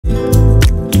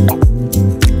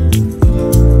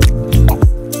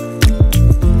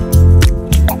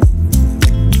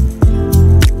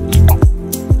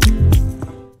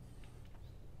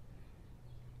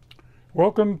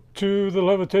Welcome to the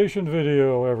levitation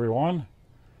video, everyone.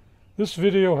 This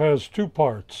video has two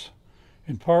parts.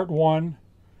 In part one,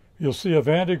 you'll see a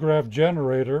Van de Graaff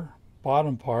generator,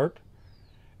 bottom part,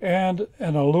 and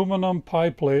an aluminum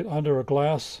pie plate under a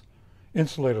glass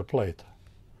insulator plate.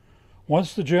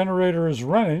 Once the generator is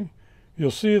running,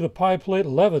 you'll see the pie plate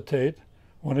levitate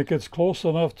when it gets close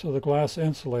enough to the glass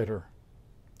insulator.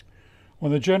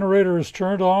 When the generator is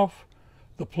turned off,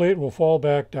 the plate will fall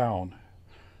back down.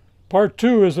 Part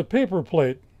two is a paper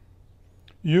plate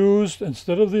used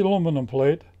instead of the aluminum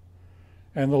plate,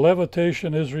 and the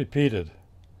levitation is repeated.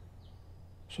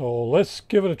 So let's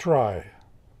give it a try.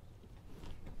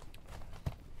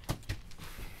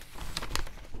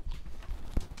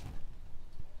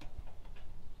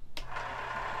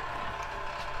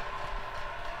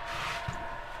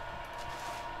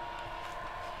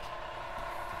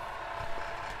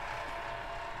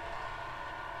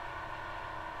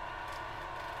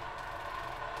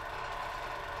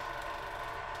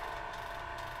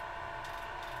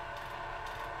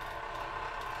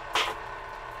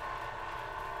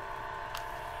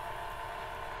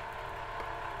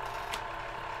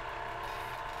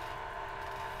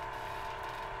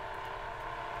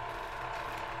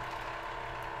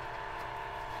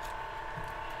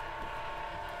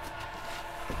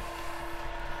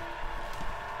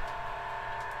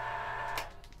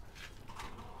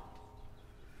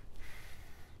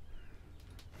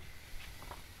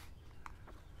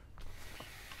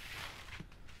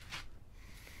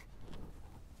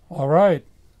 All right,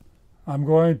 I'm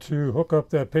going to hook up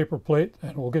that paper plate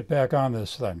and we'll get back on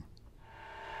this thing.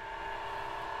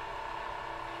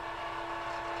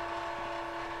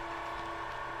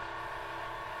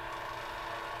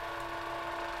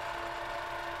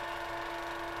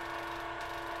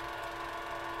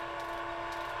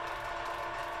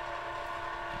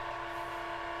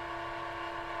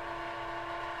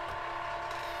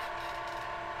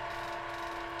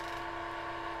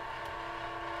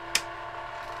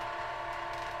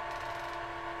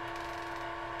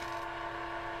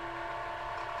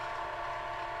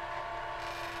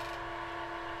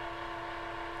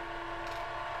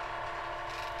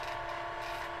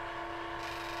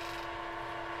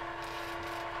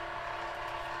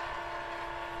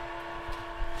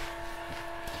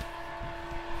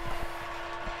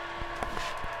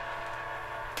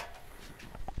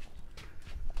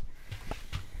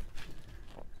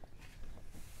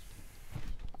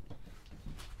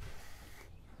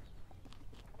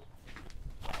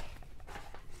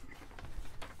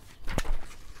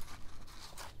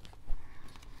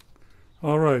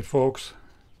 All right, folks.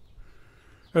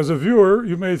 As a viewer,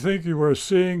 you may think you are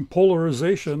seeing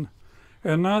polarization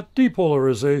and not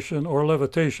depolarization or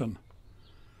levitation.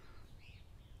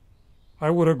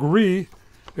 I would agree,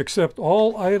 except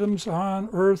all items on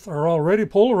Earth are already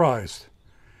polarized,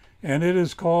 and it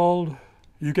is called,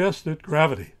 you guessed it,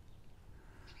 gravity.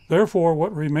 Therefore,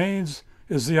 what remains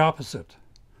is the opposite.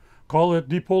 Call it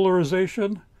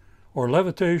depolarization or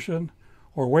levitation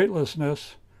or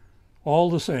weightlessness,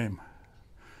 all the same.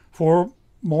 For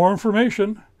more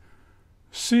information,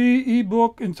 see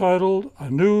ebook entitled A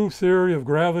New Theory of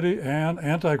Gravity and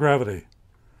Antigravity.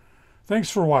 Thanks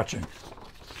for watching.